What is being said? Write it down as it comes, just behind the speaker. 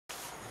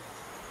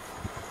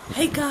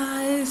Hey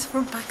guys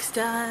from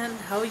Pakistan,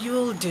 how are you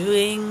all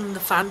doing? The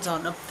fans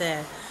aren't up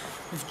there.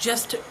 We've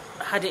just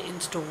had it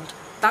installed,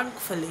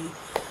 thankfully.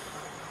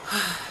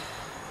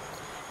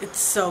 It's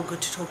so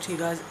good to talk to you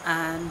guys,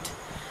 and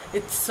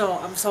I'm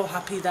so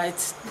happy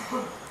that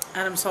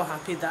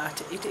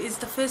it is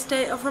the first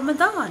day of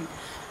Ramadan.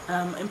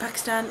 In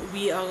Pakistan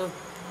we've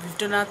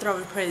done our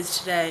Tarawih prayers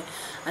today,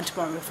 and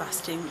tomorrow we're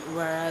fasting,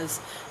 whereas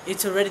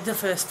it's already the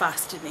first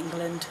fast in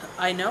England,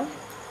 I know,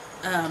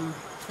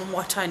 from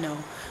what I know.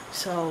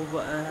 So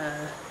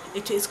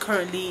it is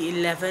currently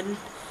 11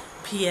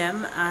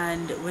 p.m.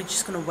 and we're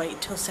just going to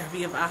wait till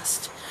Sahri have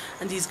asked,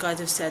 and these guys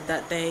have said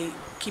that they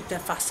keep their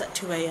fast at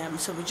 2 a.m.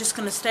 so we're just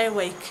going to stay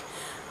awake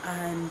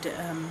and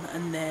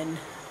then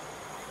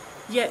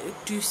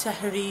do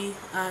Sahri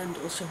and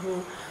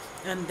also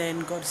and then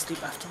go to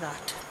sleep after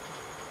that,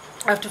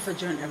 after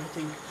Fajr and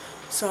everything.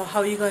 So how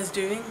are you guys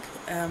doing?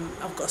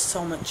 I've got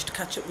so much to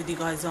catch up with you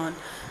guys on.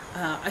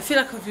 I feel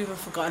like I've even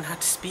forgotten how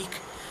to speak,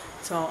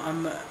 so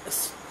I'm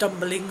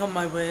stumbling on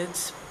my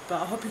words,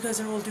 but I hope you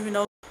guys are all doing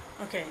okay.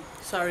 Okay,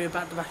 sorry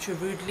about the battery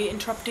rudely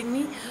interrupting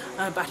me.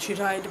 Battery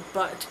died,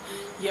 but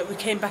yeah, we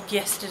came back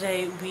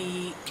yesterday.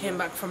 We came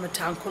back from a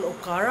town called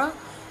Okara,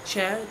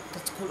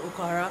 that's called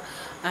Okara,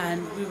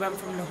 and we went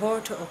from Lahore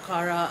to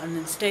Okara and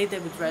then stayed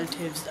there with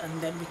relatives,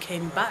 and then we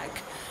came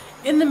back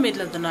in the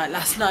middle of the night.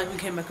 Last night we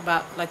came back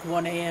about like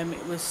 1 a.m.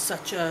 It was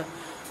such a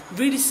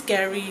really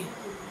scary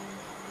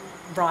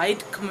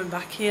ride coming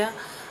back here,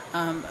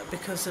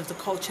 because of the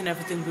culture and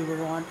everything we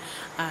were on,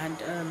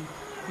 and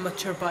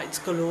mature bites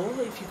galore,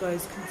 if you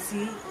guys can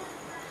see.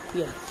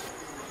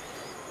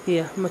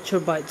 Yeah,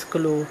 mature bites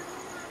galore.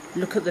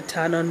 Look at the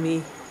tan on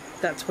me.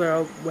 That's where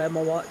I wear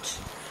my watch.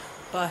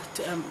 But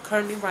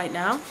currently right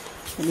now,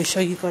 let me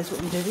show you guys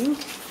what I'm doing.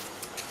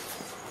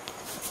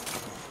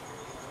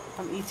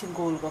 I'm eating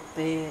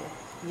golgappe,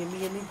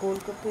 yummy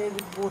golgappe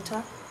with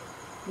water,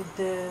 with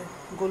the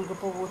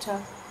golgappa water.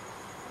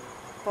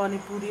 Pani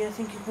puri, I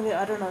think you call it.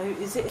 I don't know.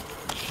 Is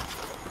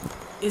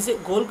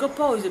it golgappa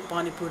or is it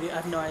pani puri? I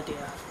have no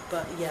idea.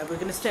 But yeah, we're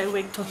gonna stay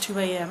awake till 2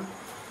 a.m.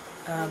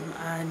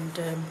 and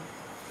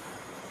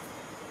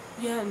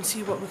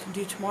see what we can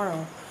do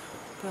tomorrow.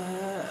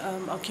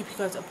 But I'll keep you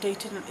guys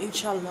updated, and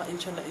inshallah,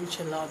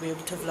 I'll be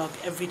able to vlog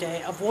every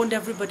day. I've warned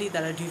everybody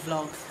that I do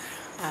vlogs,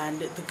 and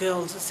the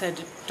girls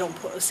said don't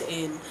put us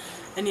in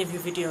any of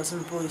your videos,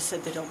 and the boys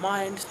said they don't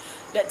mind.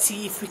 Let's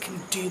see if we can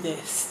do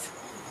this,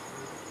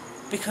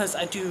 because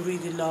I do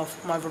really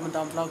love my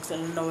Ramadan vlogs,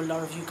 and I know a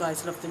lot of you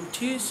guys love them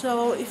too.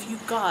 So if you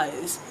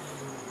guys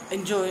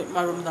enjoy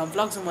my Ramadan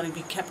vlogs and want to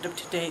be kept up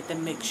to date,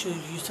 then make sure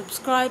you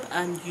subscribe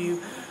and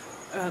you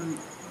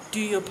do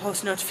your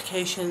post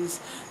notifications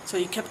so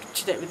you're kept up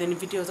to date with any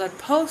videos I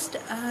post.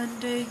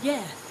 And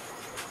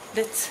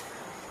let's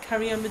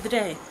carry on with the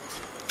day.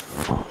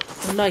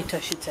 The night, I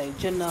should say.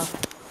 Jannah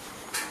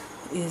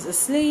is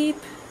asleep,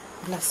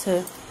 bless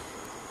her.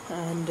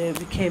 And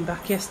we came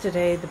back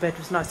yesterday. The bed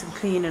was nice and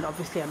clean, and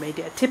obviously I made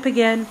it a tip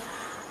again,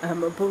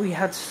 but we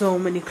had so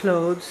many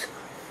clothes.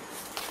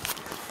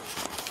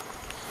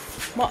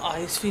 My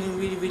eye is feeling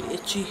really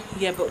itchy.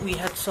 Yeah, but we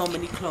had so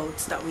many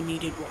clothes that we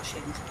needed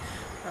washing,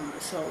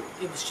 so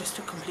it was just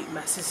a complete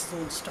mess. This is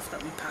all the stuff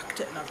that we packed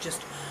it, and I've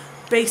just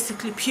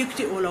basically puked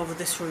it all over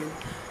this room.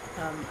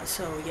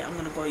 So yeah, I'm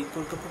gonna go eat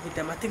golgappa with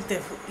them. I think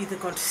they've either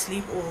gone to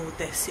sleep or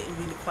they're sitting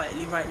really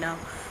quietly right now.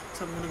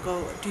 So I'm gonna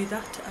go do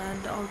that,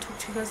 and I'll talk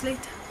to you guys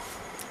later.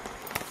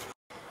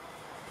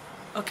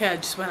 Okay, I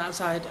just went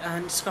outside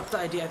and scrapped the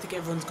idea. I think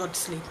everyone's gone to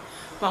sleep,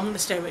 but I'm gonna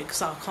stay awake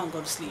because I can't go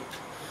to sleep.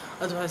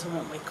 Otherwise I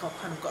won't wake up,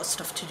 and I've got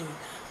stuff to do.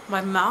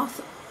 My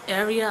mouth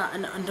area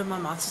and under my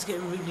mouth is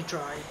getting really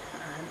dry,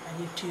 and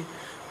I need to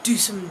do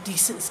some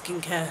decent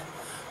skincare.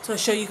 So I'll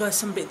show you guys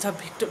some bits I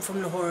picked up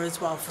from Lahore as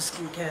well for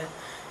skincare.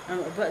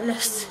 But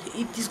let's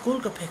eat these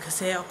golgappe because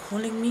they are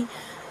calling me,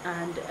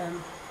 and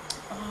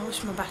I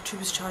wish my battery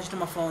was charged on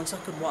my phone so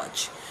I could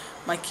watch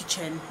my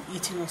kitchen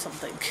eating or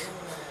something,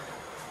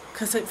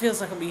 because it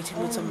feels like I'm eating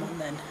with someone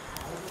then.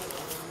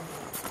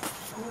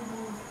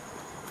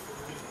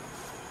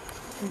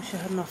 I wish I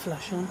had my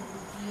flash on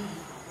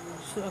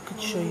so I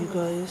could show you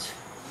guys.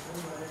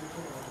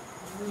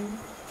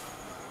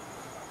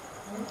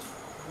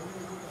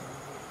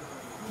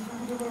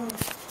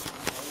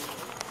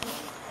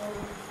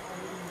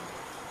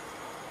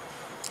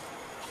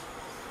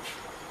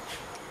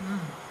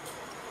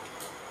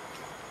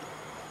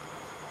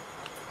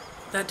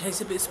 That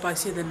tastes a bit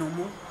spicier than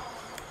normal,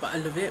 but I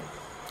love it.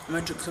 I'm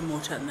gonna drink some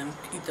water and then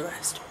eat the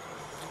rest.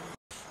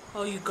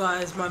 Oh, you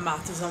guys, my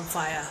mouth is on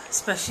fire,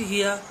 especially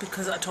here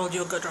because I told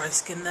you I've got dry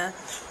skin there.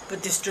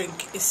 But this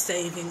drink is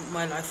saving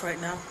my life right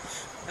now.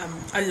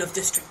 I love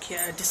this drink here.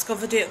 I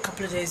discovered it a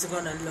couple of days ago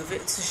and I love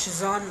it. It's a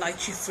Shazan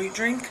lychee fruit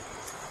drink.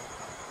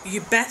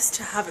 You're best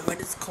to have it when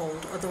it's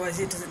cold, otherwise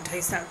it doesn't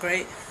taste that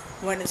great.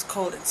 When it's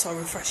cold, it's so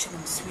refreshing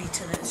and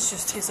sweet, and it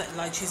just tastes like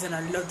lychees, and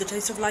I love the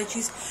taste of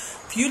lychees.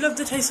 If you love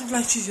the taste of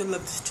lychees, you'll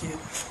love this too.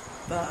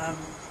 But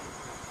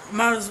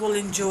might as well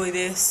enjoy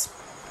this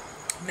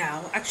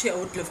now. Actually, I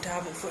would love to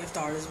have it for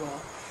iftar as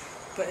well.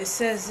 but it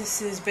says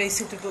this is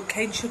basically got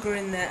cane sugar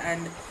in there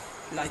and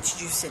lychee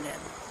juice in it,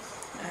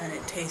 and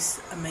it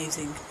tastes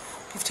amazing.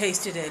 If you've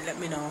tasted it, let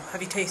me know.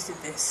 Have you tasted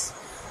this?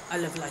 I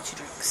love lychee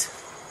drinks,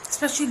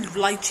 especially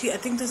lychee. I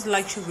think there's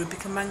lychee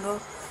Rubicon mango.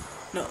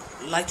 No,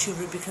 lychee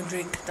Rubicon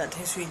drink that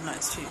tastes really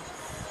nice too.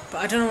 But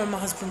I don't know where my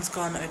husband's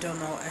gone. I don't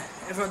know.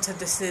 Everyone said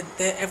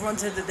everyone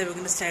said that they were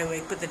going to stay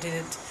awake, but they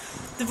didn't.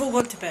 They've all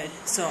gone to bed,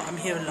 so I'm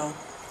here alone,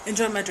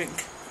 enjoying my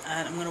drink,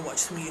 and I'm going to watch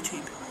some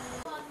YouTube.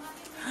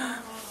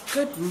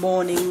 Good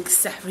morning,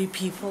 Sahri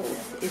people.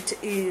 It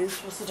is,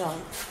 what's the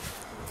time?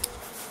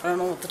 I don't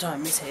know what the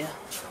time is here.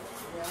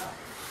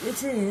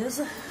 It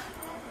is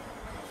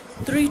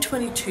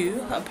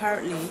 3:22.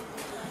 Apparently,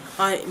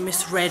 I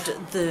misread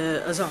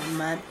the Azan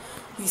man.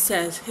 He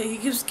says, he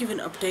keeps giving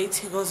updates.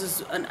 He goes,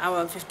 there's an hour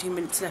and 15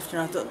 minutes left,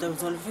 and I thought there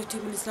was only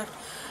 15 minutes left.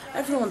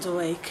 Everyone's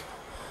awake,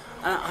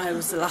 and I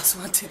was the last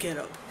one to get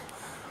up.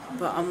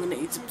 But I'm going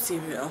to eat some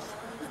cereal,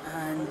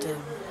 and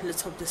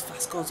let's hope this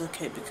fast goes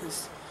okay,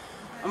 because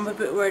I'm a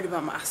bit worried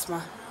about my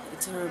asthma.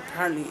 It's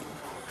apparently,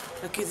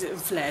 like, it's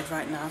inflared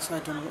right now, so I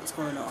don't know what's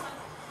going on.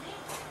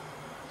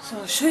 So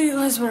I'll show you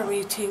guys what I'm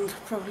eating,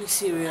 probably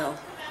cereal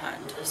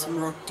and some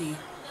roti.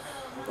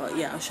 But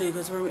yeah, I'll show you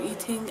guys what I'm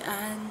eating,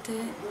 and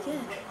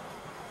yeah.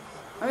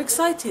 I'm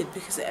excited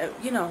because,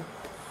 you know,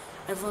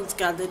 everyone's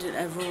gathered and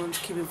everyone's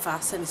keeping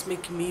fast, and it's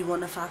making me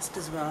want to fast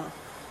as well.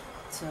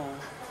 So,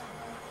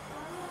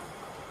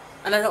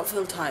 and I don't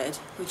feel tired,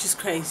 which is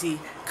crazy,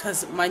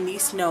 because my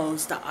niece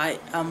knows that I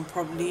am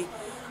probably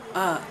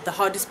the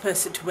hardest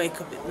person to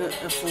wake up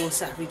for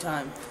Sahri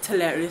time. It's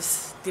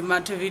hilarious, the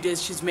amount of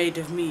videos she's made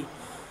of me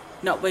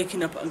not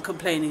waking up and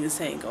complaining and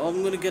saying, oh,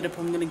 I'm going to get up,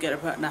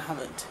 and I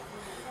haven't.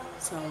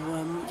 So,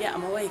 yeah,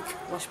 I'm awake,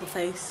 wash my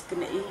face,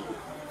 gonna eat,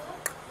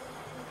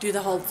 do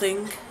the whole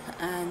thing,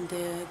 and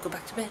go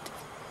back to bed.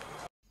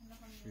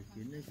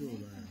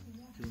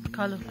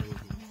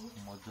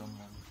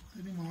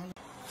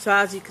 So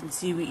as you can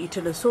see, we eat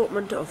an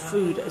assortment of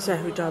food at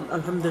Sahri time,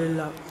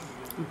 alhamdulillah.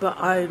 But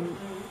I'm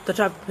the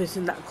type of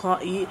person that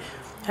can't eat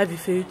heavy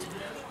food,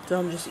 so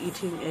I'm just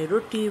eating a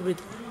roti with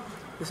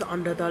this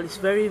anda dal. It's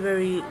very,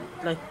 very,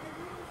 like,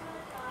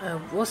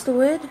 what's the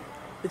word?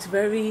 It's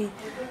very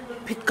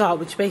pitka,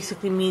 which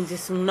basically means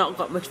it's not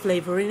got much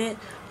flavour in it.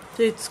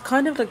 So it's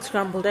kind of like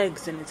scrambled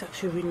eggs, and it's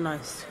actually really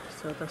nice.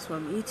 So that's what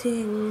I'm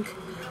eating.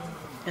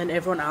 And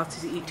everyone else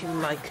is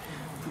eating like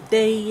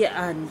dahi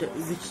and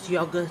rich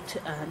yogurt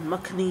and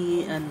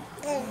makhani and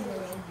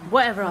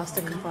whatever else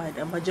they can find.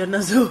 And my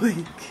Jannah's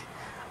awake.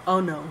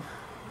 Oh no.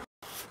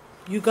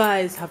 You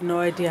guys have no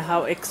idea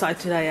how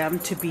excited I am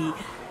to be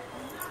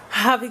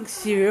having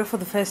cereal for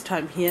the first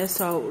time here.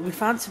 So we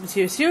found some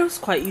cereal. Cereal is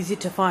quite easy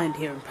to find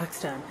here in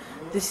Pakistan.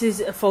 This is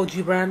a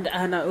Fauji brand,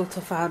 and I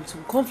also found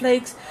some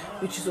cornflakes,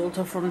 which is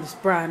also from this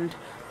brand.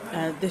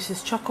 This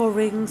is Choco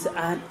Rings,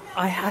 and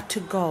I had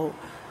to go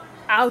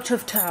out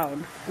of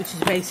town, which is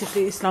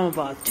basically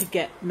Islamabad, to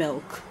get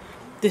milk.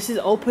 This is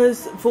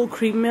Opa's full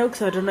cream milk,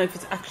 so I don't know if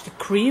it's actually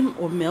cream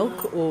or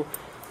milk or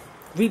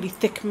really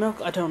thick milk,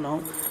 I don't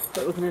know,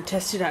 but we're going to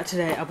test it out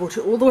today. I bought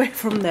it all the way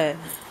from there,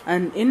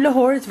 and in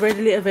Lahore it's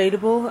readily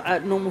available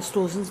at normal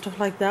stores and stuff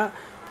like that.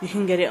 You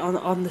can get it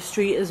on the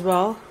street as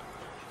well,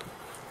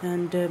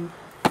 and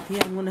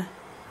yeah, I'm going to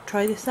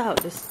try this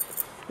out.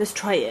 Let's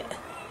try it.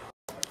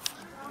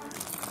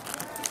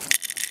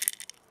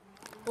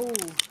 Oh,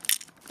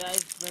 that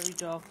is very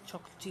dark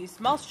chocolatey. It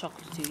smells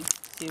chocolatey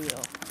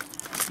cereal.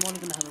 I'm only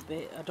going to have a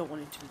bit. I don't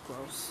want it to be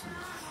gross.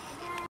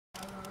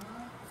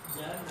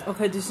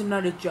 Okay, this is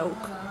not a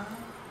joke.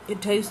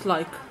 It tastes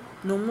like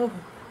normal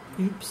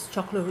hoops,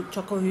 choco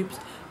hoops,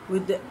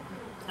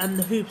 and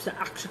the hoops are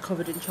actually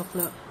covered in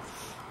chocolate.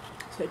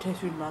 So it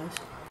tastes really nice.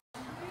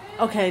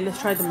 Okay, let's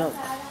try the milk.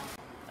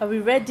 Are we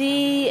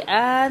ready?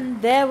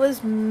 And there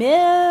was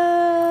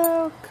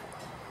milk.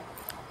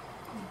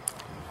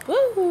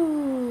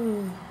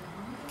 Woo!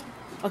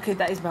 Okay,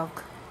 that is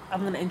milk.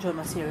 I'm gonna enjoy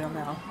my cereal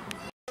now.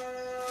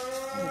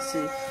 Let's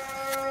see.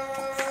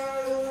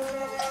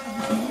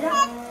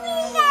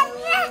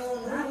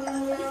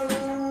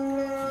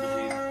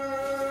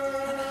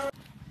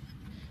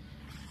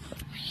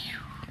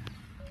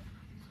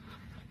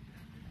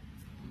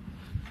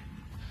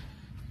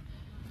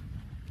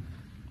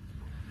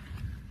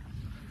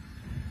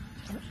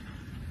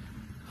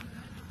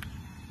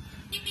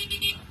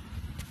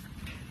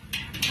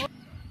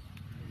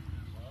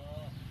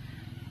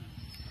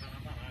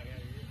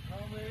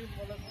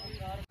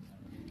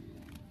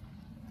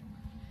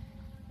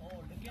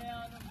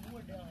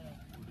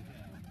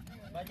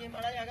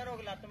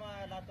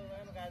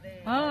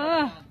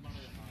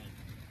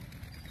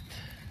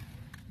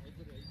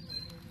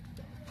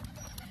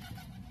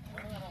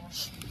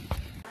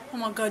 Oh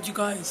my god, you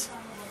guys.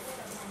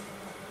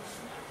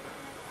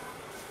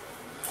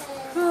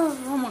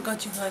 Oh my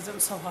god, you guys, I'm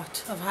so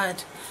hot. I've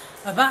had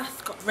a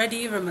bath, got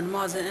ready, Ramadan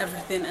and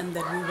everything, and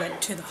then we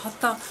went to the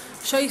hatta. I'll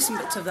show you some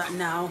bits of that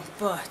now,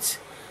 but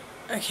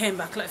I came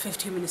back like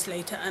 15 minutes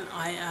later and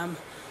I am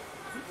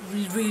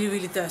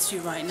really thirsty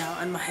right now,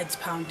 and my head's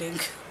pounding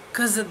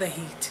because of the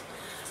heat.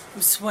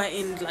 I'm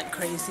sweating like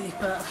crazy,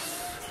 but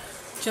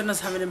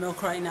Jenna's having a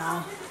milk right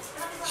now.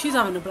 She's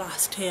having a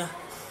blast here.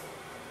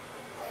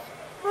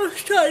 I'm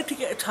starting to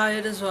get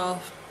tired as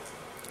well,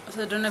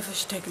 so I don't know if I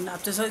should take a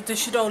nap. There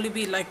should only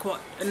be like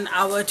what, an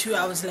hour, 2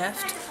 hours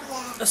left.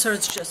 So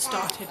it's just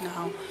started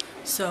now,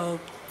 so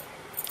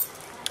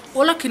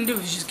all I can do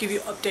is just give you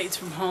updates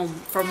from home,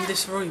 from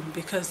this room,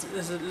 because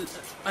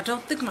I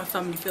don't think my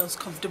family feels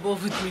comfortable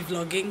with me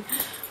vlogging,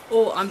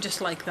 or I'm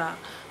just like that.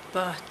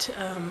 But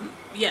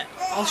yeah,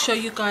 I'll show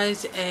you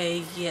guys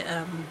a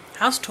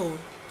house tour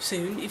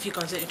soon if you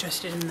guys are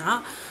interested in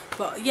that.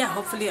 But yeah,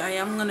 hopefully I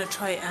am gonna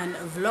try and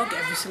vlog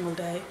every single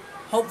day.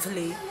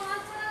 Hopefully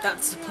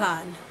that's the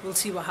plan. We'll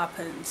see what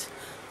happens.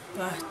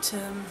 But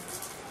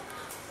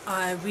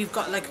we've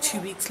got like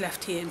 2 weeks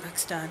left here in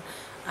Pakistan,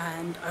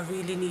 and I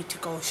really need to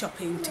go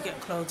shopping to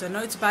get clothes. I know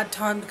it's a bad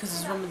time because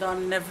it's Ramadan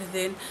and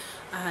everything,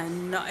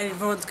 and not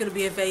everyone's going to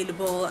be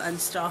available and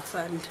stuff,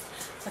 and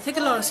I think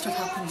a lot of stuff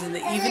happens in the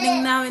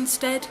evening now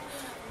instead.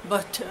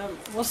 But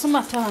what's the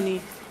matter,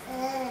 honey?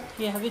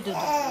 Yeah, have you done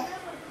it?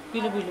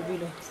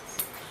 Bila.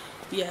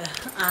 Yeah,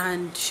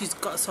 and she's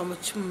got so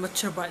much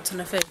machar bites on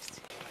her face.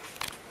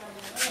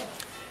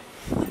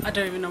 I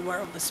don't even know where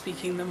I was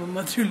speaking, then my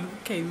mother-in-law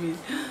came in.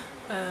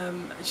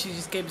 She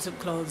just gave me some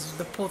clothes.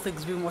 The poor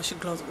thing's been washing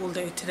clothes all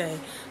day today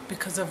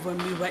because of when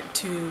we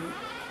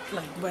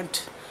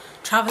went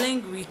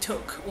traveling. We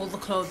took all the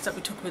clothes that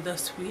we took with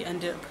us, we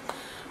ended up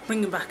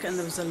bringing back, and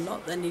there was a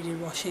lot that needed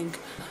washing.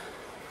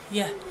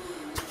 Yeah,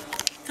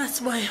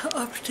 that's my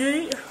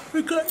update.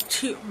 We've got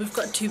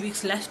 2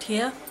 weeks left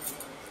here.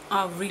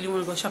 I really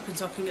want to go shopping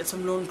so I can get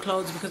some loan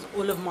clothes, because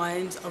all of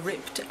mine are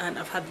ripped and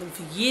I've had them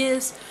for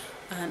years,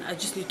 and I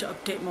just need to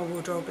update my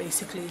wardrobe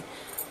basically.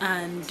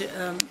 And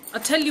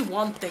I'll tell you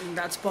one thing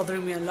that's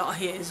bothering me a lot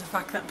here is the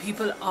fact that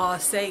people are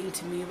saying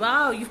to me,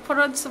 wow, you've put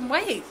on some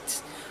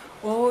weight,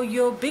 or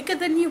you're bigger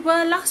than you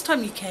were last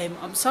time you came.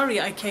 I'm sorry,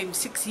 I came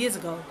 6 years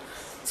ago.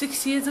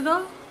 6 years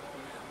ago?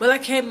 Well, I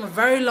came a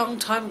very long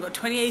time ago.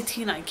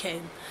 2018 I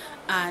came,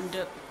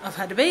 and I've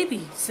had a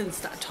baby since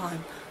that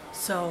time,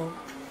 so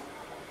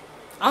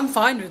I'm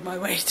fine with my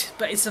weight.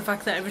 But it's the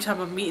fact that every time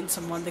I'm meeting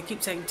someone, they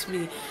keep saying to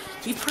me,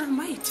 you put on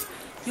weight,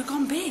 you've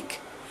gone big,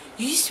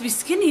 you used to be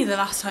skinny the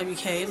last time you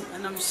came.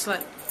 And I'm just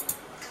like,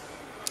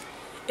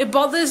 it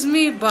bothers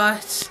me,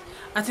 but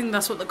I think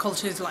that's what the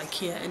culture is like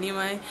here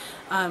anyway.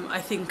 I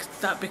think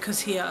that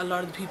because here a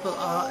lot of the people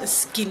are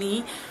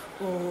skinny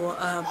or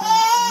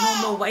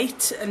normal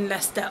weight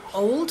unless they're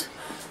old.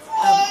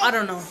 I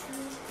don't know,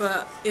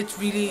 but it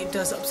really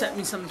does upset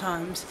me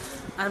sometimes.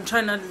 I'm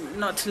trying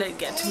not to let it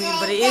get to me,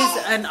 but it is.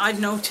 And I've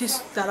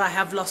noticed that I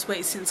have lost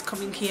weight since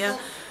coming here,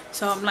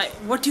 so I'm like,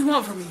 what do you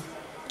want from me?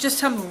 Just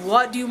tell me,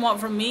 what do you want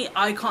from me?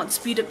 I can't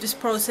speed up this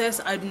process.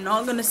 I'm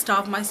not going to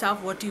starve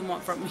myself. What do you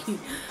want from me?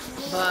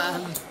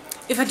 But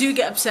if I do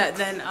get upset,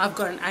 then I've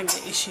got an anger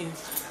issue.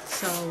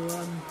 So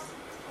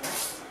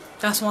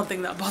that's one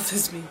thing that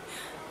bothers me.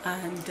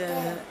 And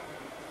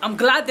I'm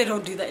glad they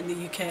don't do that in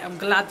the UK. I'm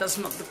glad that's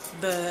not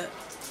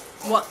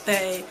what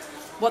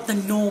the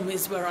norm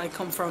is where I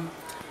come from.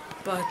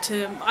 But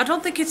I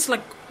don't think it's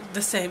like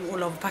the same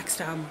all over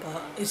Pakistan,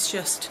 but it's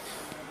just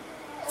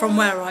from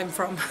where I'm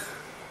from.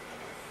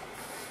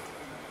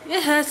 Yeah,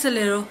 it hurts a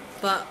little,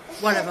 but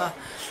whatever.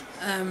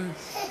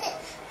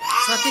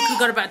 So I think we've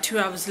got about 2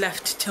 hours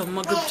left till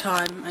Maghrib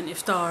time and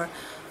Iftar,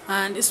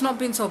 and it's not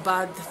been so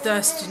bad. The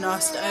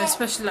thirstiness,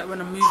 especially like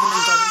when I'm moving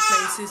and going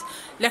places.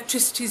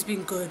 Electricity's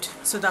been good,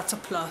 so that's a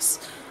plus.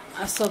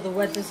 So the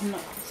weather's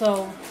not,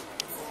 so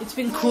it's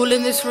been cool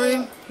in this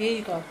room. Here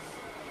you go.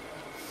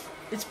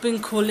 It's been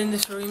cool in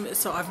this room,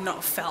 so I've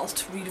not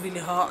felt really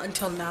hot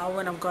until now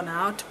when I've gone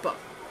out. But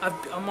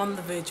I'm on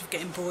the verge of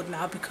getting bored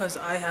now because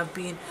I have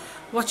been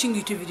watching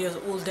YouTube videos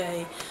all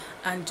day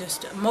and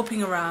just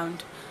moping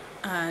around,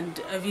 and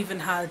I've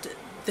even had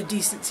the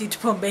decency to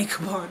put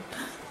makeup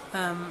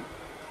on.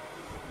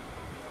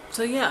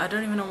 So yeah, I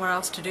don't even know what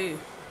else to do.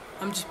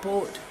 I'm just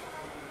bored.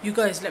 You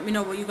guys, let me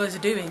know what you guys are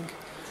doing.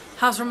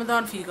 How's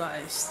Ramadan for you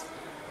guys?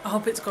 I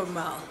hope it's going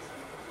well.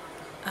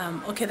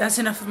 Okay, that's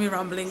enough of me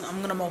rambling. I'm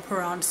gonna mope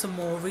around some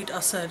more, read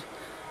Asad,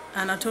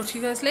 and I'll talk to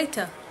you guys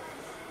later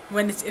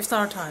when it's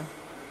iftar time.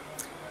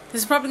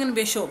 This is probably gonna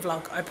be a short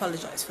vlog. I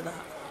apologize for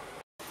that.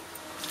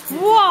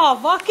 Wow,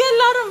 vakil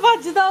alarm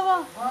bajda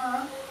wa.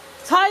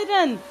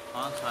 Siren.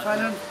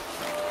 Siren.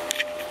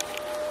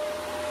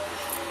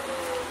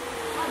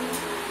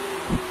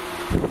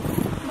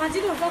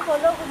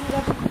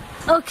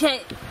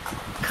 Okay.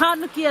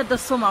 Khan kiya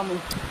dasso mamu.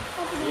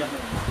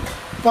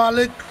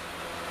 Palak,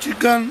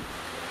 chicken,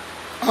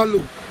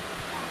 aloo.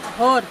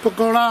 और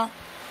पकौड़ा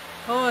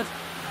और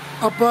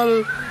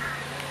apple,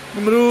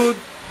 अमरूद,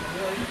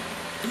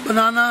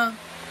 banana,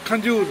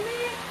 खजूर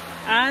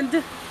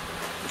and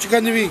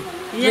shikanjvi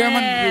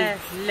yeah,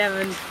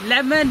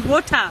 lemon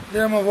water.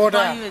 lemon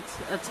water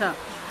अच्छा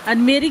and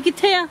मेरी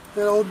किथे है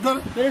तेरा उधर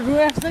मेरे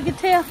रूह से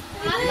किथे है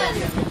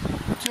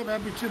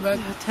पीछे बैठ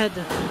अच्छा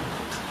इधर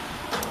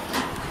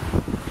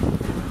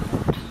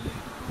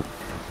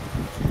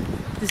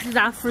this is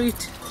our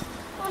fruit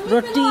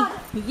Roti.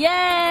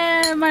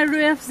 Yeah, my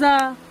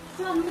Rafza.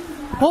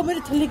 Oh,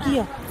 मेरे थल्ले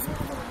किया.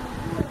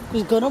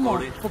 कुछ गरम हो.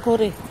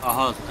 पकोड़े.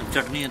 हाँ,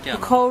 चटनी है क्या?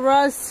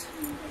 Pkoras.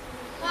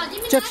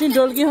 चटनी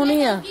डोलगी होनी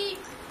है.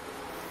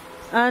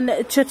 And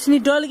चटनी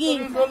डोलगी.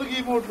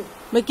 डोलगी मोड़ लो.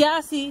 मैं क्या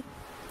सी?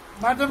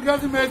 मैडम क्या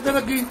सी मेज पे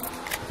लगी.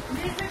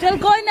 चल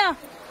कोई ना.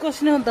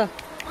 कुछ नहीं होता.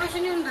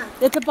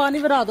 ये तो पानी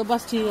भरा दो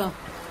बस ठीक है.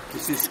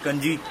 This is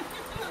कंजी.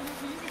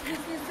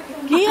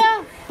 किया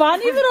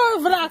पानी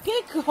भरा के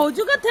हो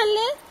चुका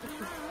थल्ले.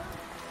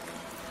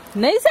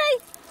 नहीं सही.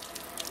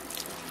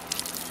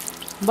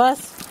 बस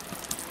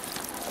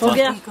हो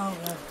गया.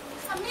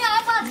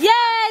 ये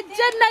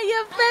जन्ना ये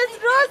फेस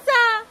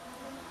रोसा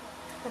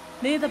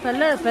नहीं तो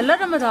पहले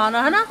रमजान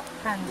है ना.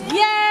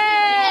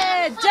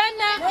 ये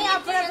जन्ना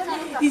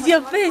इज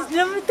योर फेस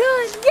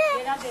रमजान. ये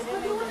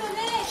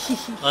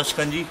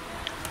कंजी.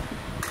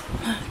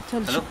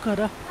 चल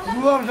शुक्र है.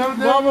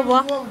 वाह वाह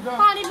वाह.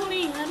 पानी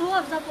पूरी है रूह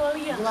अफ़ज़ा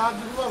पूरी है.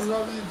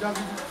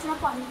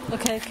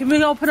 Okay, can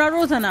we open our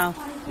rosa now?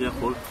 Yeah,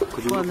 cool.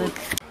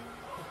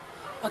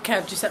 Okay,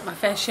 I've just had my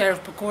fair share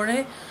of pakore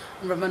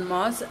and Ramadan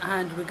Maz,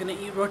 and we're gonna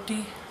eat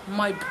roti.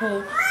 My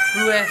poor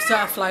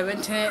Ruefza fly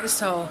went in it,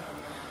 so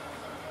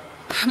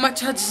my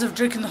chances of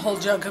drinking the whole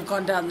jug have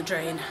gone down the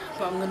drain.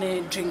 But I'm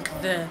gonna drink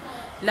the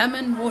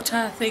lemon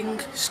water thing,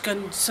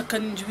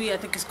 sukanjwi I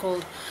think it's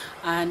called,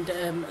 and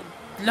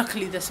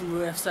luckily there's some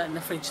Ruefza in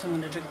the fridge, so I'm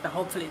gonna drink that.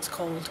 Hopefully it's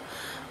cold.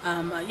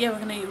 Yeah, we're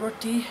gonna eat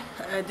roti.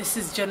 This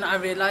is Jannah. I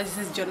realise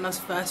this is Jannah's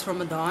first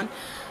Ramadan,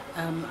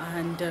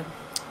 and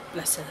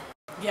bless her.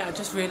 Yeah, I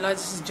just realised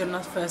this is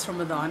Jannah's first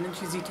Ramadan and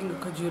she's eating a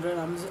khajura.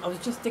 I was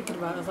just thinking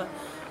about it. I was like,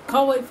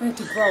 can't wait for her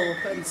to grow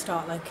up and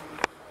start like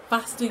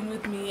fasting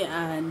with me,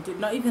 and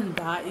not even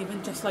that,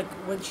 even just like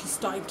when she's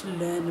starting to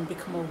learn and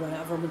become aware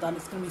of Ramadan,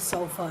 it's going to be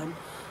so fun.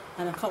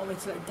 And I can't wait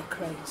to like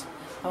decorate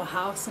our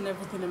house and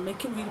everything and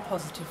make it really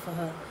positive for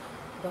her.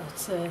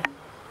 But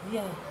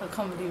yeah, I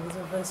can't believe it's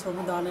her first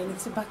Ramadan and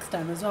it's in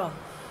Pakistan as well.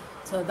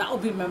 So that'll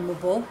be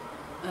memorable.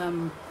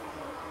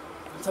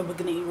 So we're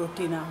going to eat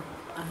roti now.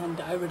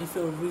 And I already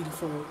feel really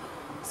full,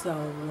 so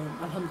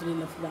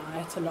alhamdulillah for that.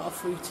 I ate a lot of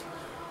fruit.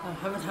 I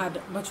haven't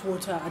had much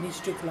water. I need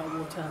to drink a lot of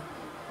water.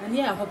 And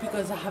yeah, I hope you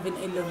guys are having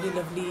a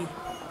lovely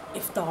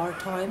iftar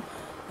time.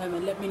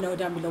 And let me know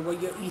down below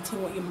what you're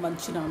eating, what you're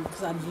munching on,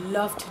 because I'd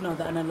love to know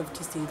that and I'd love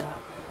to see that.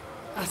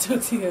 I'll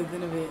talk to you guys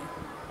in a bit.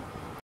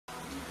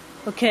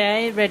 Okay, I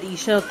ain't read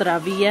Isha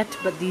Taravi yet,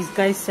 but these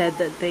guys said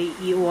that they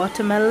eat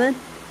watermelon.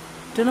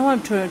 Don't know why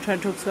I'm trying to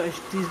talk Scottish.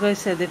 These guys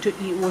said they to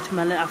eat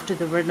watermelon after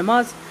the red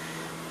namaz.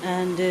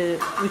 And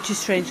which is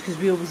strange because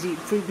we always eat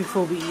fruit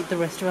before we eat the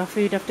rest of our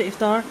food after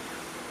iftar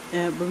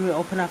when we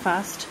open our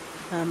fast.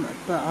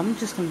 But I'm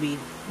just going to be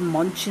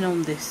munching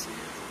on this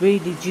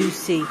really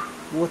juicy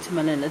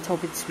watermelon. Let's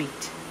hope it's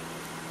sweet.